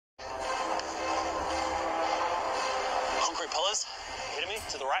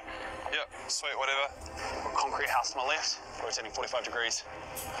right. Yep, sweet, whatever. Concrete house to my left, rotating 45 degrees.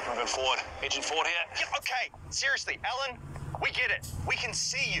 Moving forward, edging forward here. Yeah, okay, seriously, Alan, we get it. We can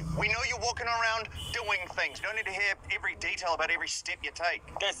see you. We know you're walking around doing things. Don't need to hear every detail about every step you take.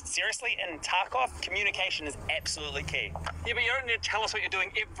 Guys, seriously, in Tarkov, communication is absolutely key. Yeah, but you don't need to tell us what you're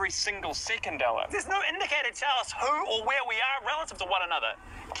doing every single second, Alan. There's no indicator to tell us who or where we are relative to one another.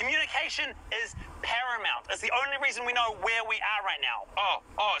 Communication is paramount. It's the only reason we know where we are right now.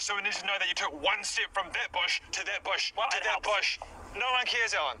 Oh, so we need to know that you took one step from that bush to that bush Well, to it that helps. bush. No one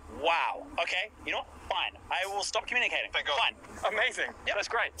cares, Alan. Wow. Okay, you know what? Fine. I will stop communicating. Thank God. Fine. Amazing. Yep. That's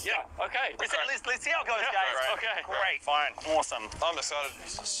great. Yeah, okay. Let's see how it goes, Yeah, guys. right. Okay. Great. Fine. Awesome. I'm excited.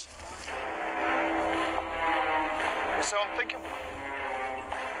 So I'm thinking...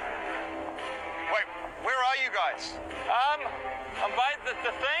 Wait, where are you guys? I'm by the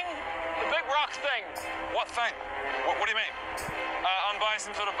thing, the big rock thing. What thing? What do you mean? I'm by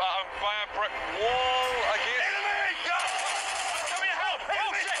some sort of, by a brick wall, I guess. Enemy! Go! Come here, help!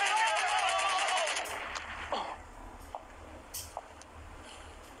 Help!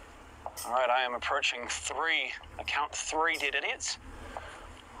 All right, I am approaching three dead idiots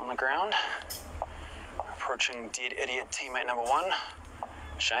on the ground. Approaching dead idiot teammate number one.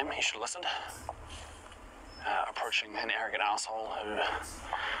 Shame, he should have listened. Approaching an arrogant asshole who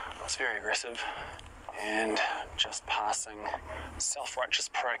was very aggressive. And just passing self-righteous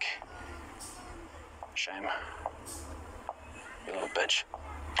prick. Shame. You little bitch.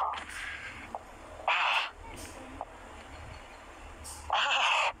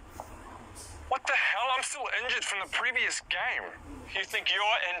 What the hell? I'm still injured from the previous game. You think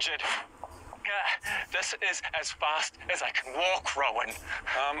you're injured? This is as fast as I can walk, Rowan.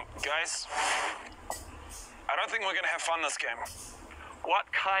 Guys, I don't think we're gonna have fun this game.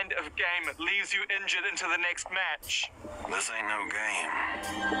 What kind of game leaves you injured into the next match? This ain't no game.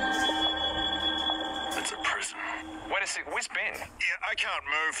 It's a prison. Wait a sec, where's Ben? Yeah, I can't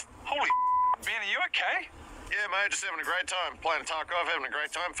move. Holy Ben, are you okay? Yeah, mate, just having a great time. Playing Tarkov, having a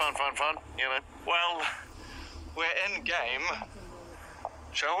great time. Fun, you know. Well, we're in game.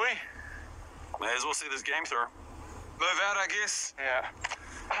 Shall we? May as well see this game through. Move out, I guess. Yeah.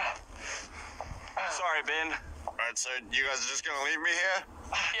 Sorry, Ben. Alright, so you guys are just gonna leave me here?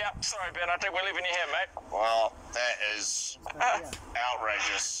 Yeah, sorry, Ben. I think we're leaving you here, mate. Well, that is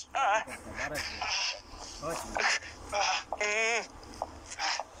outrageous.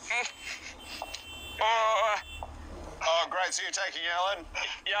 Oh, great. So you're taking Alan?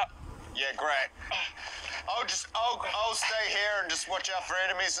 Yeah. Yeah, great. I'll stay here and just watch out for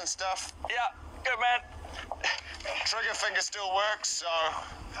enemies and stuff. Yeah, good, man. Trigger finger still works, so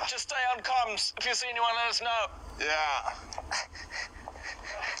Just stay on comms. If you see anyone, let us know. yeah.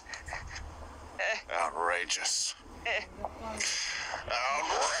 Outrageous.